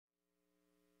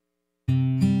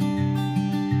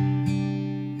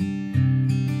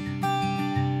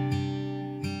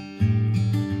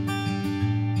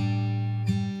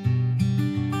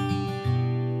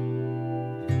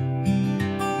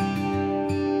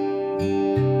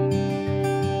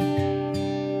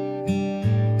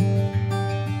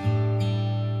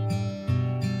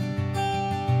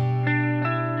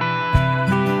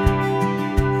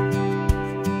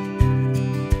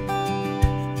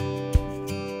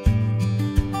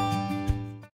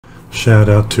Shout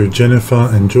out to Jennifer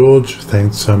and George.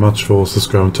 Thanks so much for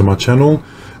subscribing to my channel.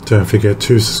 Don't forget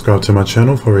to subscribe to my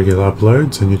channel for regular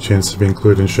uploads and your chance to be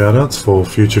included in shoutouts for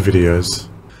future videos.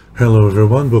 Hello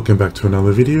everyone, welcome back to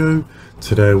another video.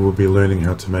 Today we'll be learning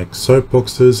how to make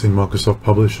soapboxes in Microsoft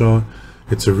Publisher.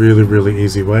 It's a really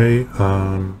easy way.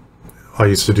 I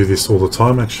used to do this all the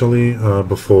time actually.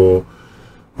 Before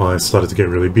I started to get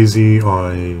really busy,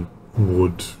 I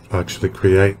would actually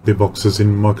create the boxes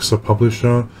in Microsoft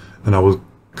Publisher and I would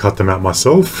cut them out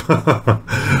myself.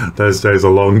 Those days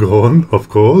are long gone, of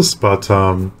course, but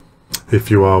if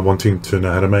you are wanting to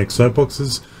know how to make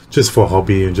soapboxes just for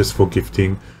hobby and just for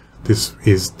gifting, this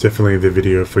is definitely the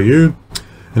video for you.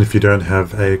 And if you don't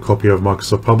have a copy of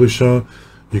Microsoft Publisher,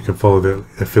 you can follow the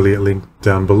affiliate link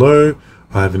down below.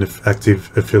 I have an active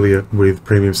affiliate with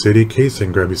Premium CD Keys, so you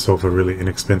can grab yourself a really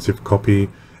inexpensive copy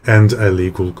and a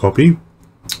legal copy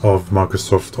of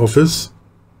Microsoft Office.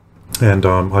 And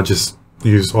I just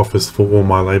use Office for all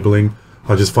my labeling.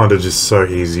 I just find it just so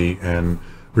easy and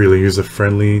really user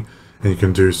friendly, and you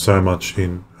can do so much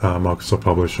in Microsoft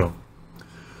Publisher.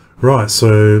 Right,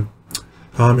 so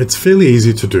it's fairly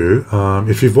easy to do.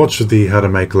 If you've watched the how to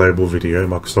make label video in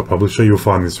Microsoft Publisher, you'll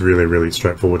find this really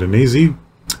straightforward and easy.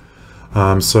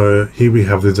 So here we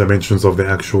have the dimensions of the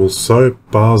actual soap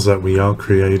bars that we are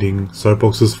creating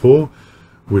soapboxes for,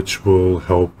 which will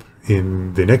help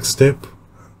in the next step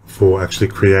for actually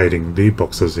creating the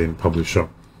boxes in Publisher.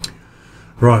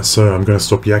 Right, so I'm going to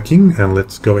stop yakking and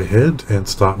let's go ahead and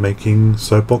start making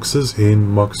soapboxes in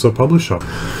Microsoft Publisher.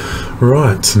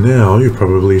 Right, now you're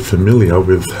probably familiar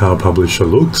with how Publisher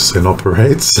looks and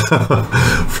operates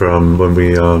from when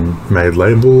we made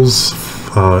labels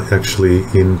actually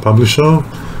in Publisher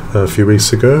a few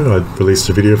weeks ago. I released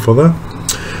a video for that.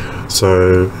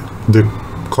 So the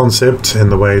concept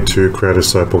and the way to create a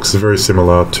soapbox is very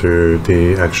similar to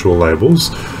the actual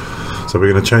labels. So we're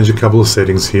going to change a couple of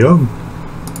settings here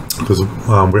because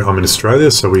I'm in Australia,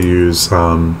 so we use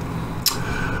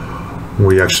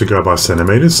we actually go by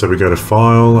centimeters. So we go to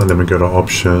File and then we go to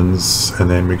Options and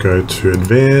then we go to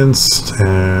Advanced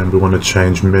and we want to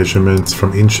change measurements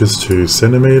from inches to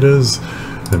centimeters.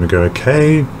 Then we go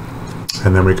OK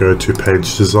and then we go to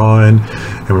Page Design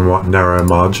and we want narrow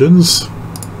margins.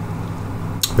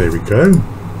 There we go.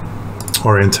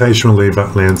 Orientation, we'll leave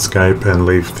that landscape and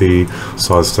leave the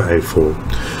size to A4.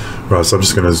 Right, so I'm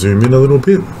just going to zoom in a little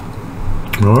bit.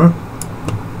 Alright.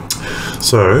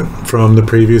 So from the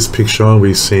previous picture,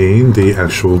 we've seen the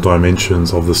actual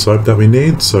dimensions of the soap that we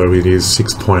need. So it is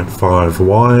 6.5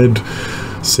 wide,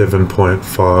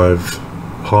 7.5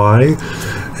 high,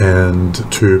 and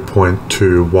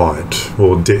 2.2 wide,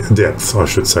 or depth, I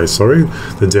should say, sorry.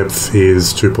 The depth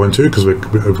is 2.2 because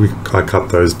I cut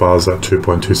those bars at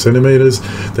 2.2 centimeters.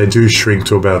 They do shrink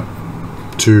to about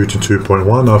 2 to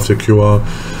 2.1 after QR,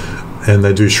 and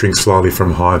they do shrink slightly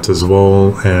from height as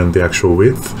well and the actual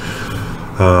width.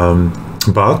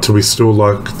 But I still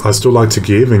like to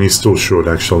give, and you still should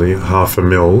actually, half a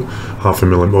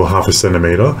millimeter or half a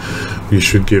centimeter. You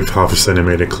should give half a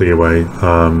centimeter clearway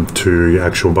to your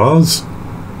actual bars,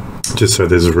 just so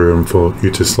there's room for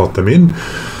you to slot them in.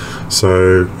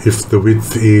 So if the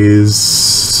width is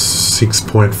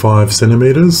 6.5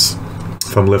 centimeters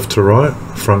from left to right,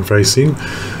 front facing,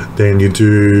 then you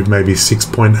do maybe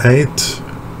 6.8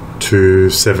 to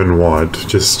 7 wide,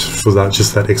 just for that,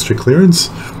 just that extra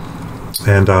clearance.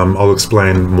 And I'll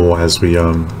explain more as we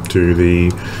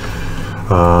do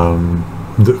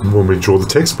when we draw the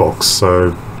text box.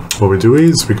 So what we do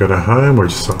is we go to Home, we're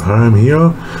just at Home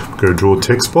here, go to Draw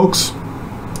Text Box.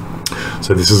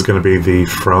 So this is going to be the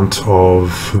front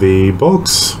of the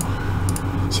box.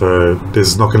 So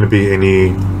there's not going to be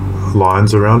any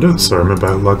lines around it. So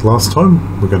remember, like last time,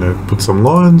 we're going to put some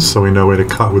lines so we know where to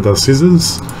cut with our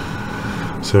scissors.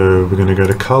 So we're going to go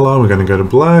to color, we're going to go to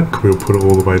black, we'll put it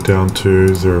all the way down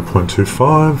to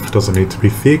 0.25, doesn't need to be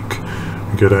thick.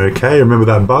 We go to OK, remember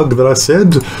that bug that I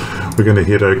said? We're going to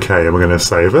hit OK and we're going to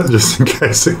save it just in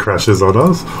case it crashes on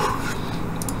us.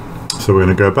 So we're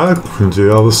going to go back and do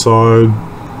the other side,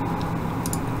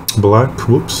 black,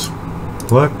 whoops,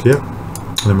 black, yep.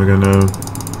 And then we're going to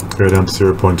go down to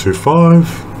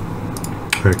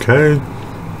 0.25, OK.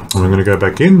 And we're going to go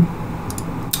back in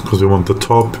because we want the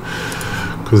top,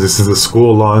 because this is the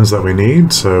score lines that we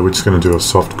need. So we're just going to do a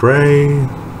soft grey.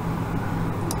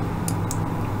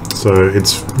 So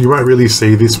you won't really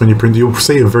see this when you print. You'll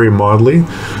see it very mildly,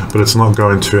 but it's not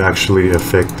going to actually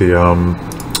affect the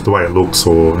way it looks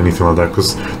or anything like that,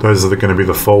 because those are going to be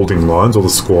the folding lines or the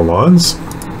score lines.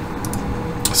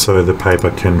 So the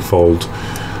paper can fold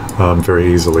very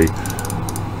easily.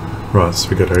 Right, so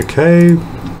we go to OK.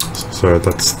 So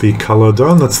that's the color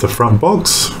done, that's the front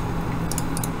box.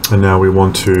 And now we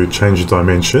want to change the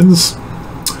dimensions.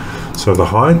 So the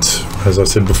height, as I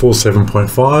said before,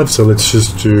 7.5. So let's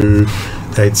just do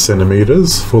 8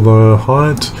 centimeters for the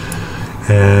height.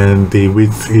 And the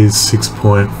width is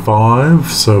 6.5.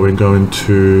 So we're going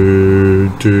to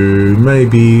do,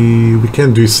 maybe, we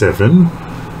can do 7.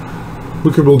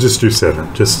 We'll just do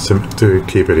 7, just to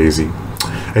keep it easy.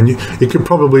 And you could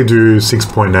probably do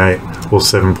 6.8 or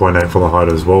 7.8 for the height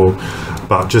as well.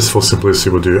 But just for simplicity,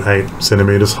 we'll do 8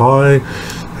 centimeters high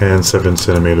and 7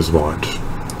 centimeters wide.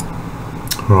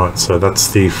 Right, so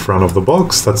that's the front of the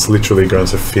box. That's literally going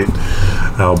to fit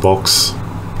our box,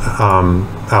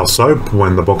 our soap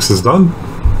when the box is done.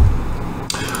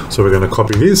 So we're going to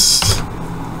copy this.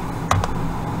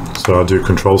 So I'll do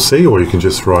Control-C, or you can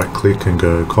just right-click and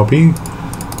go copy,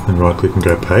 and right-click and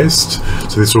go paste.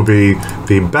 So this will be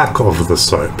the back of the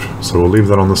soap. So we'll leave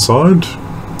that on the side.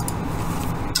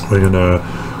 We're going to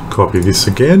copy this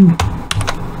again.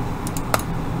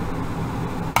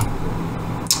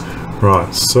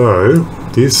 Right, so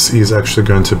this is actually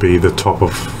going to be the top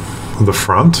of the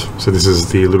front. So this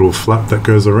is the little flap that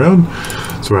goes around.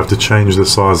 So we have to change the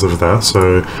size of that.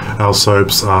 So our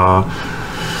soaps are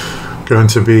going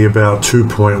to be about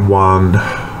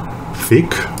 2.1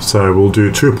 thick. So we'll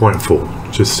do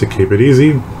 2.4 just to keep it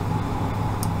easy.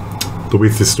 The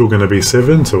width is still going to be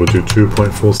 7, so we'll do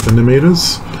 2.4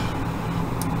 centimeters.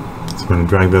 So I'm going to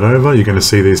drag that over. You're going to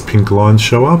see these pink lines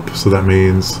show up. So that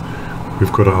means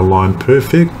we've got it aligned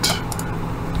perfect.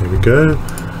 There we go.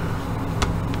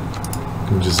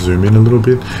 We'll just zoom in a little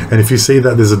bit. And if you see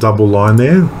that there's a double line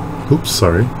there, oops,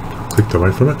 sorry, clicked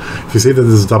away from it. If you see that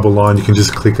there's a double line, you can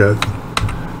just click it,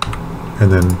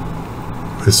 and then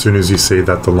as soon as you see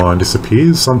that the line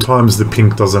disappears. Sometimes the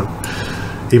pink doesn't,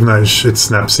 even though it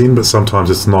snaps in, but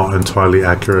sometimes it's not entirely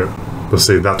accurate. Let's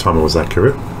see, that time it was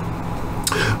accurate.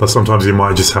 But sometimes you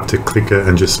might just have to click it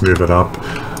and just move it up.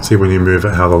 See, when you move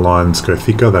it, how the lines go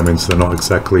thicker, that means they're not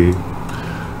exactly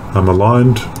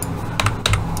aligned.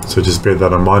 So just bear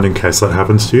that in mind in case that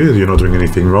happens to you. You're not doing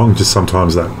anything wrong, just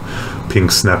sometimes that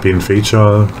pink snap-in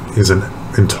feature isn't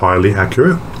entirely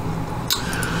accurate.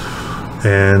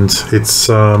 And it's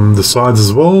the sides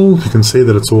as well. You can see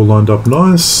that it's all lined up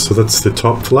nice. So that's the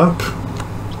top flap.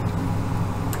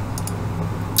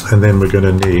 And then we're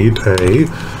going to need a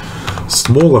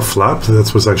smaller flap.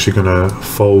 That's what's actually going to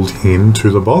fold into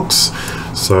the box.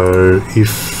 So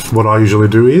what I usually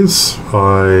do is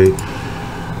I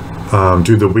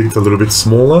do the width a little bit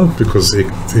smaller, because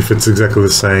if it's exactly the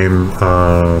same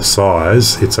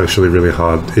size, it's actually really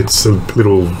hard. It's a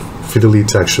little fiddly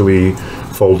to actually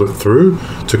fold it through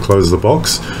to close the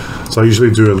box. So I usually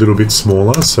do a little bit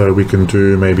smaller, so we can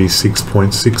do maybe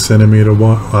 6.6 centimeter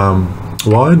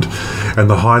wide, and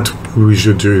the height we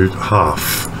should do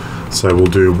half. So we'll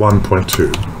do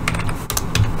 1.2.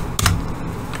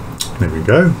 There we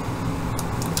go.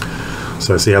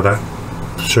 So see how that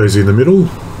shows you in the middle?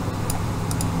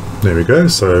 There we go.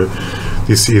 So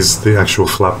this is the actual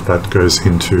flap that goes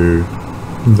into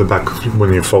the back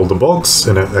when you fold the box,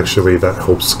 and that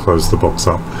helps close the box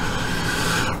up.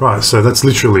 Right, so that's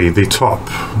literally the top,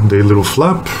 the little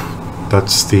flap.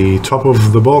 That's the top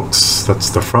of the box. That's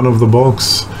the front of the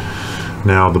box.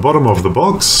 Now the bottom of the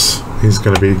box is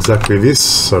going to be exactly this.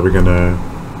 So we're going to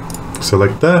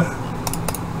select that,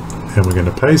 and we're going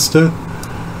to paste it,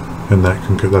 and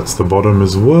that's the bottom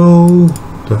as well.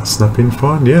 That snap in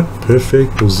fine. Yeah,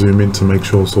 perfect. We'll zoom in to make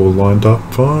sure it's all lined up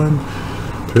fine.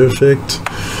 Perfect.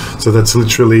 So that's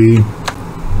literally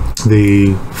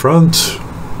the front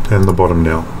and the bottom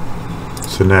now.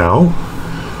 So now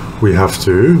we have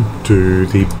to do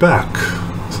the back.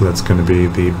 So that's going to be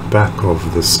the back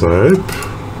of the soap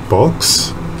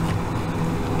box.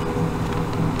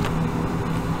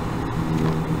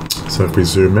 So if we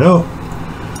zoom out,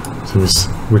 so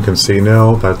we can see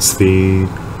now that's the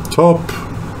top,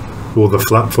 or the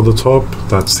flap for the top.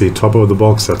 That's the top of the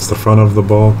box, that's the front of the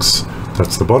box,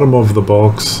 that's the bottom of the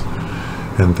box,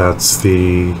 and that's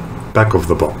the back of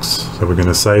the box. So we're going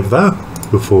to save that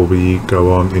before we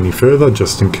go on any further,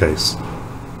 just in case.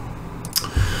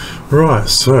 Right,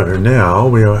 so now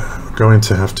we are going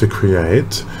to have to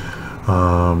create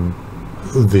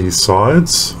the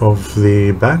sides of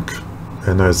the back,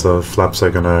 and those flaps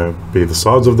are going to be the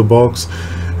sides of the box,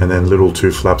 and then little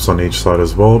 2 flaps on each side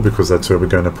as well, because that's where we're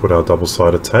going to put our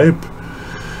double-sided tape.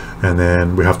 And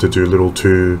then we have to do little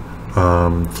 2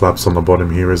 flaps on the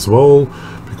bottom here as well,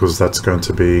 because that's going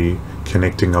to be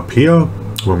connecting up here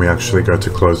when we actually go to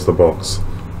close the box.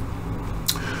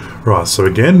 Right, so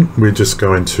again, we'll just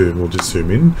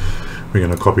zoom in. We're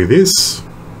going to copy this,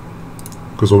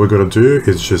 because all we've got to do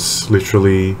is just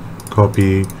literally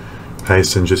copy,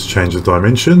 paste, and just change the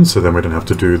dimensions, so then we don't have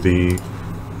to do the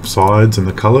sides and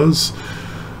the colors.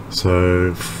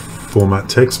 So format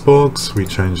text box, we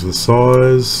change the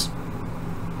size,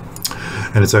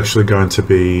 and it's actually going to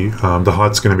be, the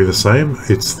height's going to be the same.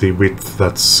 It's the width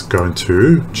that's going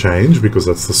to change because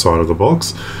that's the side of the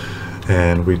box.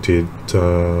 And we did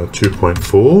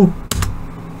 2.4.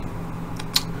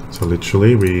 So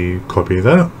literally we copy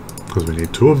that because we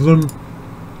need two of them.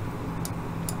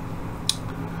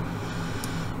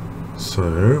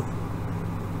 So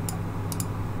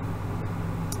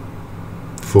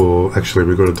actually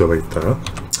we've got to delete that.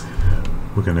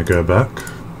 We're going to go back.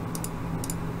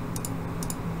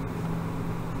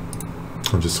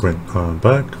 I just went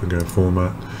back, we go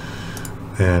format,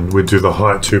 and we do the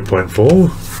height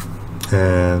 2.4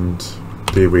 and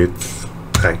the width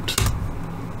 8.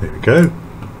 There we go.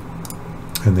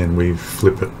 And then we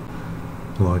flip it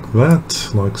like that,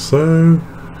 like so.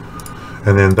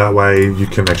 And then that way you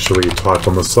can actually type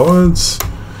on the sides.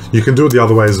 You can do it the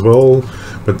other way as well,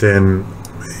 but then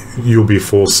you'll be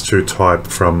forced to type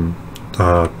from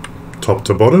top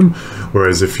to bottom,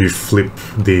 whereas if you flip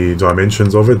the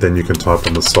dimensions of it, then you can type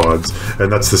on the sides.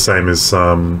 And that's the same as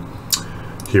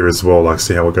here as well, like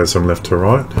see how it goes from left to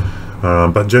right.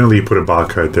 But generally you put a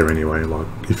barcode there anyway, like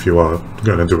if you are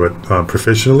going to do it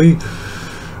professionally.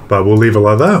 But we'll leave it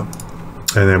like that.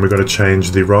 And then we're going to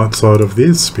change the right side of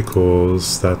this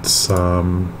because that's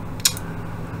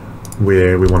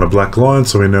where we want a black line,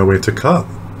 so we know where to cut.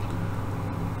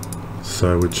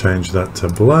 So we change that to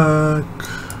black.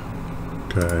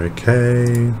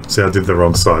 Okay. See, I did the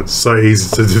wrong side. So easy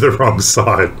to do the wrong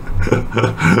side.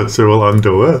 So we'll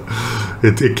undo it.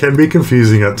 It can be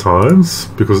confusing at times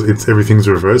because everything's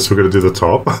reversed. We're going to do the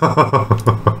top.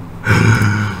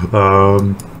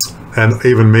 And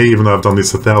even me, even though I've done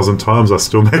this 1,000 times, I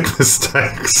still make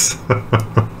mistakes.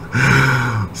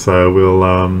 So we'll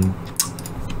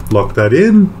lock that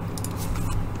in.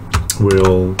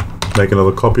 We'll make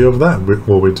another copy of that.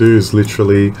 What we do is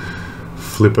literally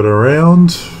flip it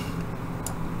around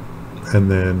and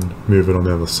then move it on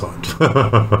the other side.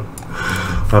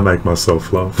 I make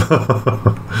myself laugh.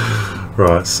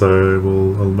 Right, so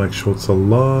I'll make sure it's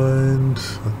aligned.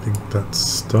 I think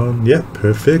that's done. Yep,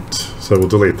 perfect. So we'll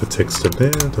delete the text in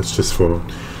there. That's just for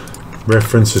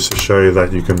reference, just to show you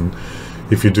that you can,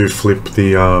 if you do flip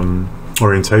the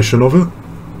orientation of it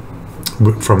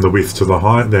from the width to the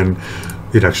height, then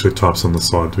it actually types on the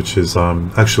side, which is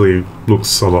actually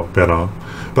looks a lot better.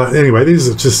 But anyway, these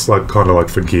are just like kind of like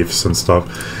for gifts and stuff.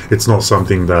 It's not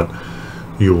something that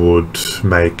you would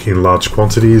make in large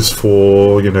quantities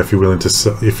for, you know, if you're willing to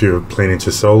if you're planning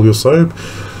to sell your soap,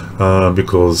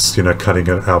 because, you know, cutting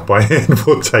it out by hand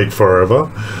will take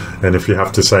forever. And if you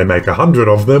have to say make 100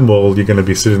 of them, well, you're going to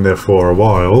be sitting there for a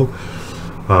while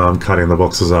cutting the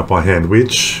boxes out by hand,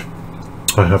 which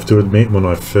I have to admit, when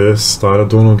I first started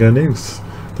doing organics,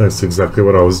 that's exactly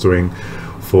what I was doing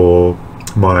for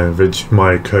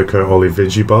my cocoa olive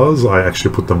veggie bars. I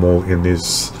actually put them all in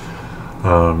this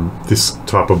this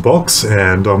type of box,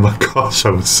 and oh my gosh,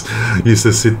 I used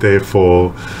to sit there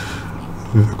for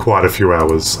quite a few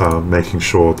hours making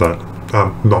sure that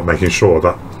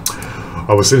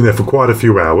I was sitting there for quite a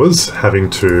few hours having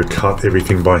to cut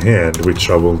everything by hand,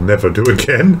 which I will never do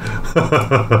again.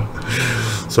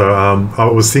 So I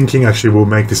was thinking actually we'll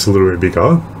make this a little bit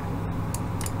bigger,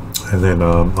 and then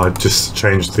I just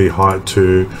changed the height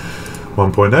to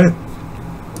 1.8.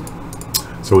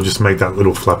 So we'll just make that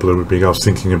little flap a little bit bigger. I was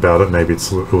thinking about it, maybe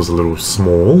it was a little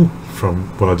small from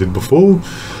what I did before.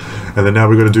 And then now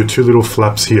we're going to do two little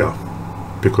flaps here,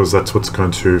 because that's what's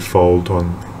going to fold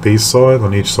on these side,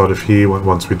 on each side of here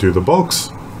once we do the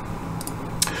box.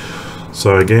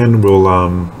 So again, we'll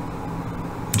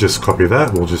just copy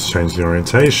that. We'll just change the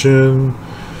orientation,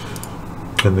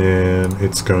 and then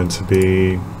it's going to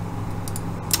be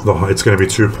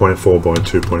 2.4 by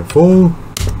 2.4.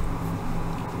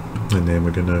 And then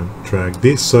we're going to drag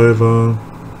this over,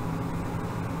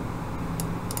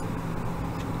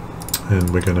 and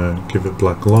we're going to give it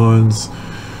black lines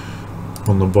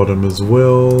on the bottom as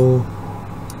well,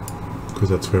 because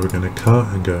that's where we're going to cut,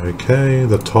 and go okay.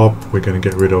 The top, we're going to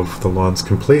get rid of the lines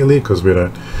completely because we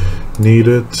don't need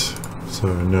it, so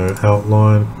no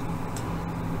outline.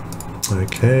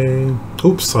 Okay,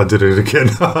 oops, I did it again.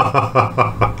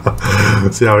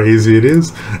 See how easy it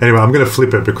is? Anyway, I'm going to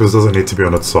flip it because it doesn't need to be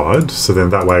on its side, so then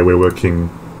that way we're working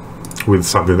with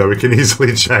something that we can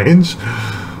easily change.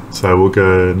 So we'll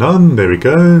go none, there we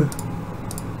go,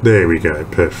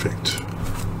 perfect.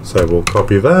 So we'll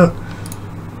copy that,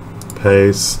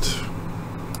 paste,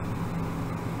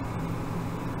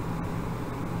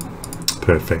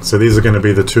 perfect. So these are going to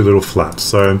be the two little flaps.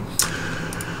 So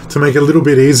to make it a little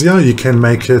bit easier, you can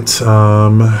make it a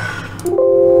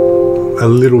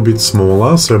little bit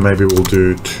smaller. So maybe we'll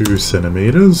do 2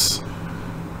 centimeters,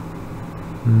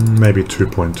 maybe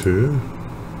 2.2.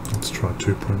 Let's try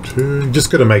 2.2. You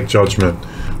just got to make judgment.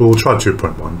 We'll try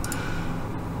 2.1.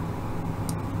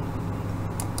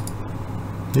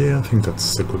 Yeah, I think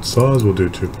that's a good size. We'll do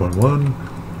 2.1.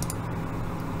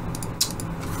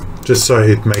 Just so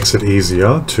it makes it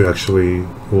easier to actually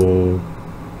all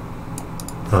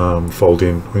fold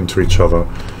into each other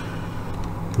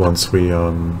once we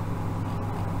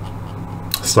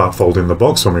start folding the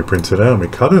box when we print it out and we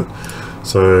cut it.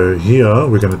 So here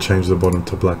we're going to change the bottom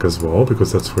to black as well,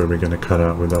 because that's where we're going to cut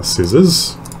out with our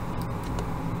scissors.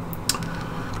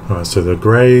 Alright, so the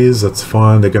greys, that's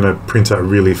fine. They're going to print out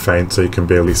really faint so you can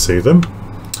barely see them.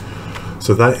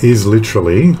 So that is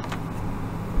literally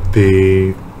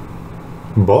the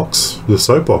box, the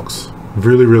soap box.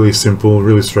 Really, really simple,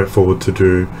 really straightforward to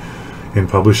do in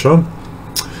Publisher.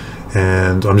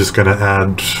 And I'm just going to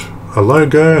add a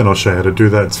logo and I'll show you how to do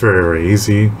that. It's very, very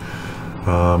easy.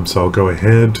 So I'll go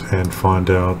ahead and find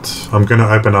out. I'm going to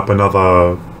open up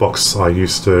another box I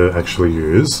used to actually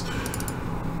use.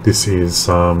 This is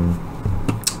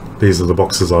these are the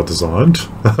boxes I designed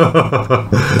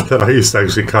that I used to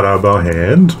actually cut out by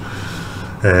hand.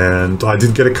 And I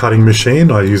did get a cutting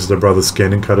machine. I used the Brothers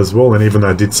Scan and Cut as well, and even though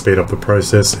I did speed up the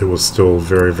process, it was still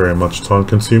very, very much time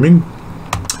consuming.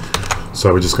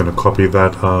 So we're just going to copy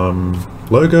that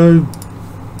logo.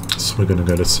 So we're going to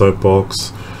go to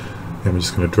Soapbox and we're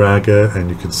just going to drag it, and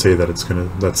you can see that it's going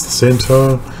to, that's the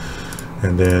center.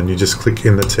 And then you just click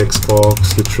in the text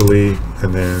box literally,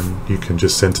 and then you can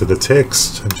just center the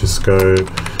text and just go,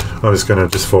 I'm just going to,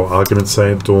 just for argument's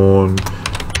sake, Dawn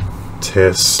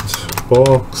test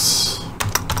box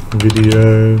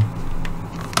video,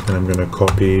 and I'm going to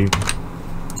copy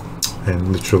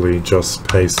and literally just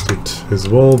paste it as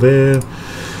well there.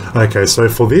 Okay, so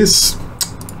for this,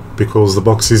 because the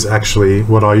box is actually,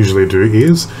 what I usually do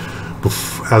is,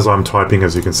 as I'm typing,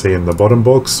 as you can see in the bottom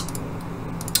box,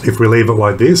 if we leave it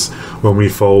like this, when we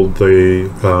fold the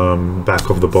back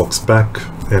of the box back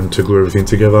and to glue everything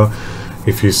together,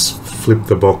 if you flip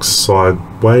the box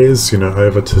sideways, you know,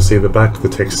 over to see the back, the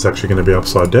text is actually going to be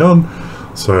upside down.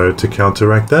 So to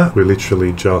counteract that, we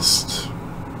literally just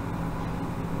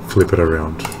flip it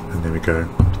around, and there we go,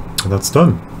 and that's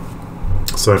done.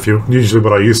 So if you, usually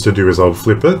what I used to do is I'll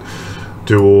flip it,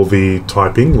 do all the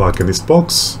typing like in this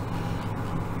box,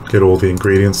 get all the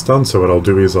ingredients done. So what I'll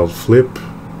do is I'll flip,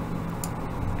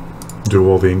 do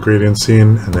all the ingredients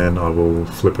in, and then I will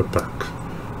flip it back.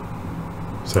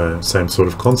 So same sort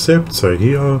of concept. So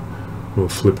here we'll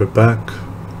flip it back,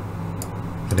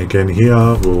 and again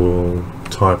here we'll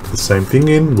type the same thing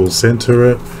in, we'll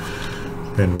center it,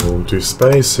 and we'll do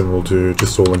space, and we'll do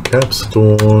just all in caps,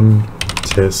 Dawn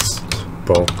test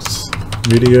box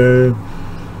video.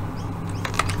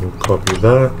 We'll copy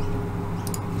that,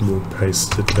 we'll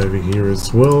paste it over here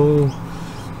as well,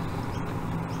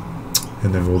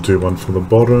 and then we'll do one for the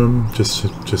bottom,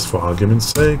 just for argument's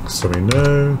sake, so we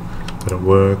know that it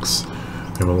works.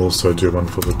 And we'll also do one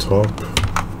for the top,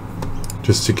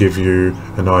 just to give you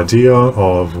an idea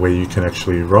of where you can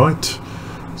actually write.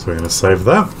 So we're going to save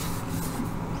that.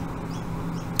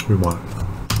 We might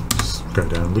just go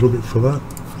down a little bit for that.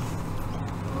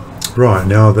 Right,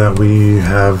 now that we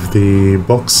have the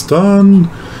box done,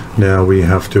 now we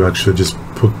have to actually just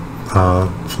put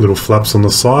little flaps on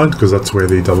the side, because that's where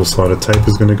the double-sided tape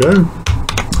is going to go.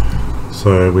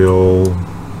 So we'll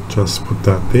just put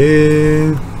that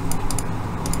there,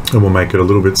 and we'll make it a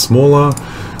little bit smaller.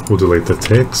 We'll delete the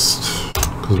text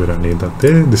because we don't need that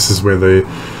there. This is where the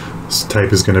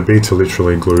tape is going to be to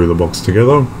literally glue the box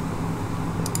together.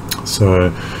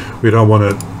 So we don't want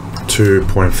it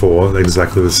 2.4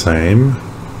 exactly the same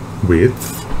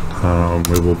width.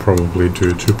 We will probably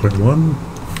do 2.1.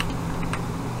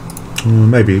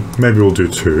 Maybe we'll do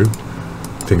 2. I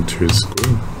think 2 is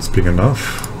good. It's big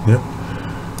enough. Yep.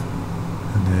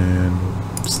 And then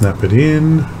we'll snap it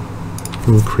in.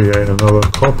 We'll create another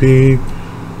copy.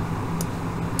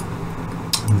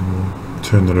 And we'll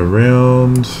turn it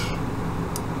around.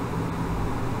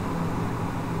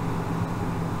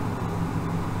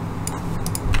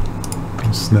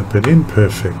 Snap it in.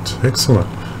 Perfect. Excellent.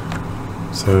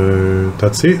 So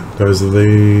that's it. Those are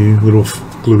the little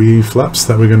gluey flaps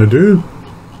that we're going to do,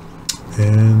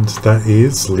 and that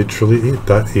is literally it.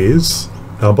 That is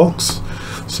our box.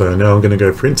 So now I'm going to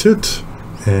go print it,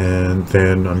 and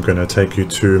then I'm going to take you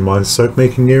to my soap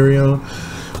making area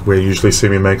where you usually see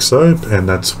me make soap, and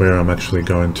that's where I'm actually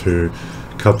going to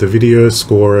cut the video,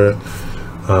 score it,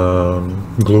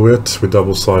 glue it with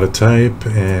double-sided tape,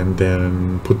 and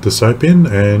then put the soap in,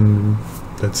 and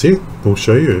that's it. We'll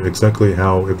show you exactly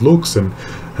how it looks and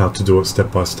how to do it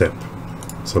step by step.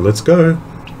 So let's go.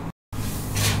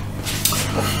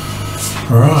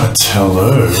 Alright,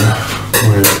 hello.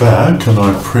 We're back, and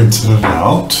I printed it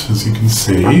out, as you can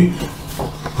see.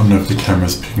 I don't know if the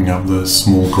camera's picking up the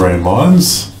small grey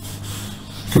lines.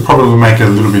 Could probably make it a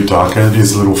little bit darker. It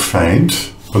is a little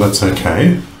faint, but that's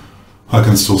okay. I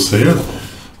can still see it.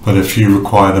 But if you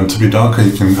require them to be darker,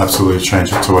 you can absolutely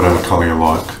change it to whatever colour you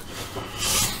like.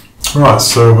 Right,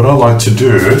 so what I like to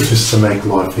do, just to make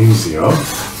life easier,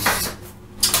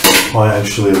 I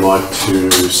actually like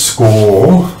to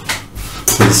score.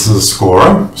 So this is a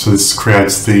scorer. So this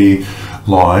creates the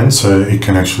line so it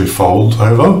can actually fold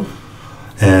over.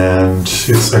 And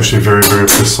it's actually very, very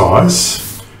precise.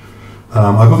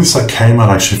 I got this at Kmart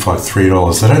actually for like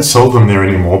 $3. They don't sell them there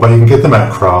anymore, but you can get them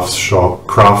at craft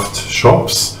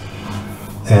shops,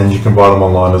 and you can buy them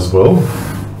online as well.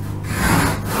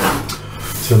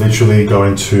 So literally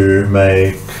going to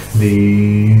make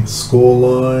the score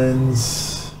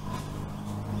lines.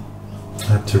 I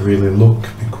have to really look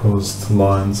because the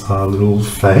lines are a little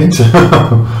faint,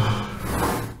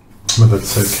 but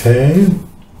that's okay.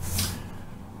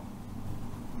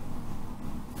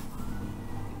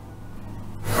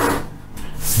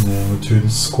 And then we'll do the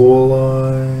score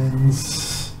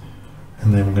lines,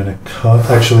 and then we're going to cut.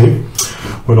 Actually,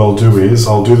 what I'll do is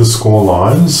I'll do the score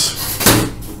lines,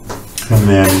 and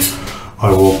then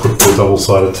I will put the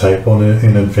double-sided tape on it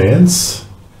in advance,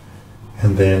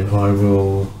 and then I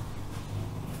will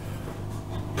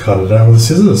cut it out with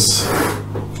scissors.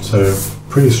 So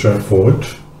pretty straightforward,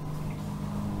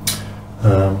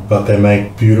 but they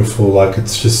make beautiful, like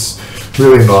it's just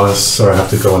really nice. Sorry, I have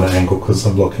to go on an angle because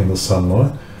I'm blocking the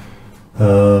sunlight.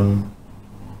 Well,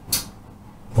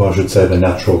 I should say the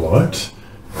natural light,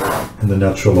 and the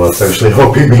natural light's actually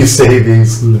helping me see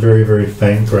these very, very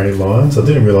faint grey lines. I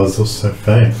didn't realise they were so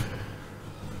faint.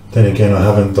 Then again, I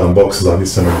haven't done boxes like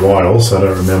this in a while, so I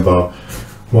don't remember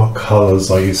what colours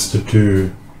I used to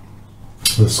do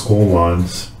the score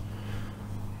lines.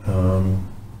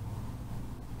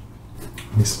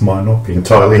 This might not be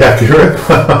entirely accurate.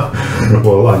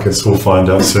 Well, I guess we'll find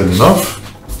out soon enough.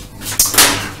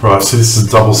 Right, so this is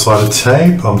double-sided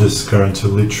tape. I'm just going to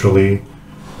literally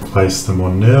place them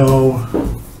on now.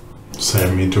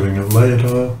 Save me doing it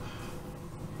later.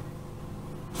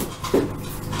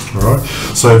 Alright,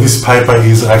 so this paper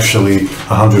is actually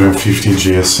 150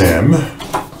 GSM.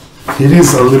 It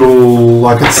is a little,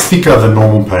 like it's thicker than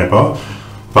normal paper,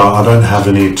 but I don't have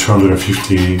any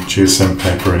 250 GSM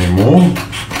paper anymore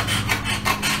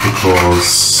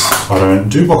because I don't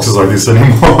do boxes like this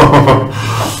anymore.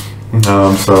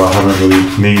 So I haven't really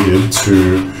needed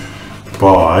to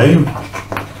buy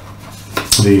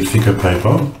the thicker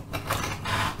paper.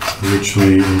 So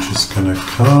literally I'm just going to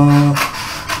cut,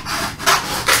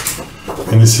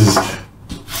 and this is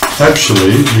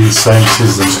actually the same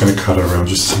scissors. I'm just going to cut around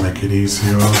just to make it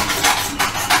easier.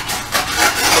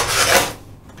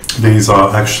 These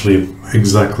are actually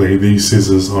exactly the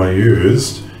scissors I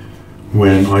used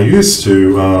when I used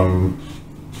to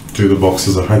do the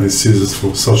boxes. I've had these scissors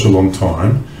for such a long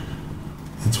time.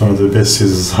 It's one of the best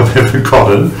scissors I've ever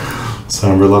gotten. So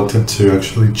I'm reluctant to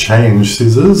actually change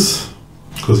scissors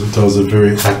because it does a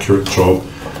very accurate job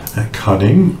at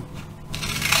cutting.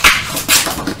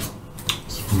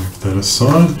 So move that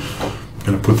aside. I'm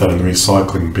going to put that in the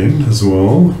recycling bin as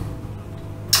well.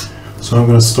 So I'm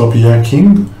going to stop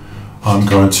yakking. I'm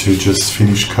going to just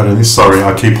finish cutting this. Sorry,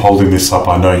 I keep holding this up.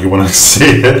 I know you want to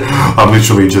see it. I'm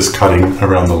literally just cutting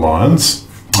around the lines.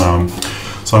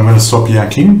 So I'm going to stop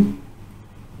yakking,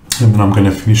 and then I'm going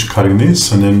to finish cutting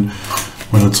this, and then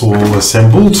when it's all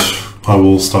assembled, I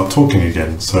will start talking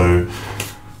again. So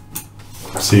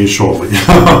see you shortly.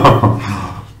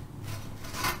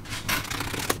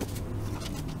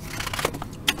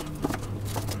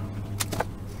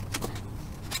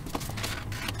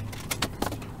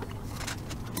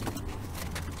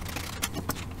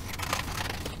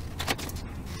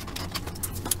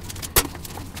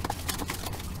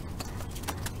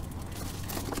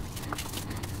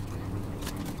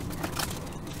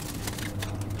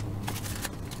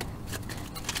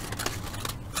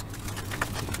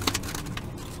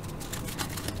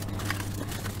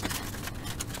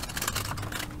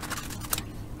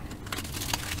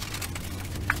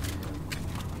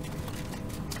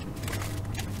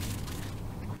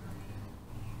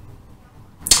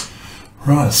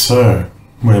 Right, so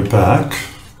we're back,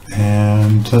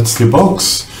 and that's the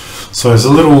box. So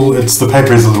it's the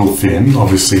paper is a little thin.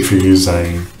 Obviously, if you use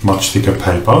a much thicker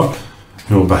paper,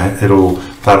 it'll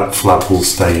that flap will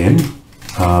stay in.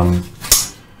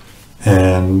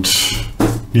 And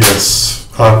yes,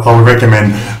 I would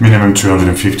recommend minimum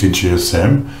 250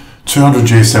 GSM. 200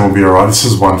 GSM will be alright. This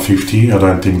is 150. I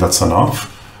don't think that's enough,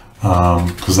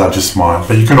 because that just might,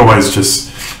 but you can always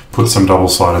just put some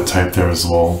double-sided tape there as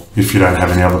well if you don't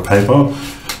have any other paper,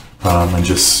 and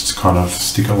just kind of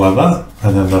stick it like that,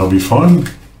 and then that'll be fine.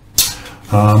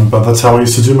 But that's how I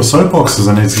used to do my soap boxes,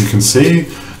 and as you can see,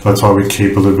 that's why we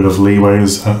keep a little bit of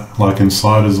leeways like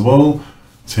inside as well.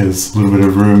 So there's a little bit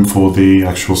of room for the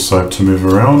actual soap to move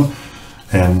around,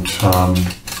 and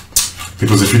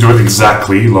because if you do it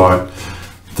exactly like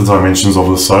the dimensions of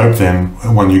the soap, then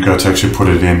when you go to actually put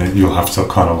it in, you'll have to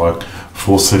kind of like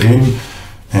force it in,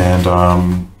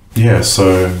 and yeah,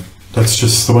 so that's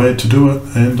just the way to do it,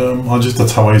 and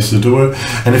that's how I used to do it.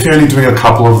 And if you're only doing a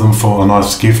couple of them for a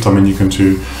nice gift, I mean, you can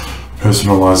do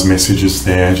personalized messages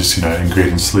there, just, you know,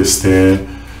 ingredients list there,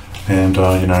 and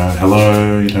you know,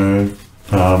 hello, you know,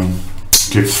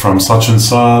 gift from such and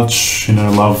such, you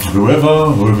know, love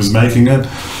whoever's making it.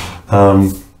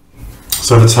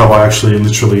 So that's how I actually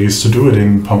literally used to do it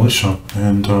in Publisher,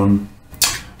 and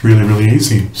really, really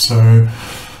easy. So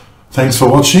thanks for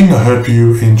watching. I hope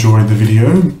you enjoyed the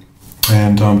video.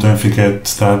 And don't forget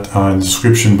that in the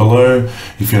description below,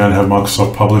 if you don't have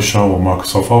Microsoft Publisher or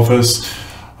Microsoft Office,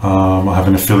 I have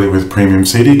an affiliate with Premium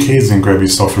CD Keys, and grab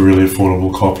yourself a really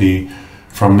affordable copy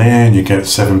from there, and you get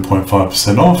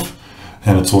 7.5% off.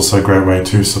 And it's also a great way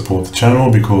to support the channel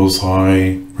because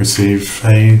I receive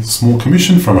a small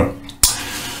commission from it.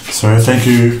 So thank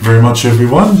you very much,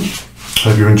 everyone.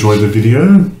 Hope you enjoyed the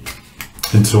video.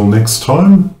 Until next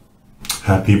time,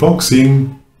 happy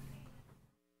boxing.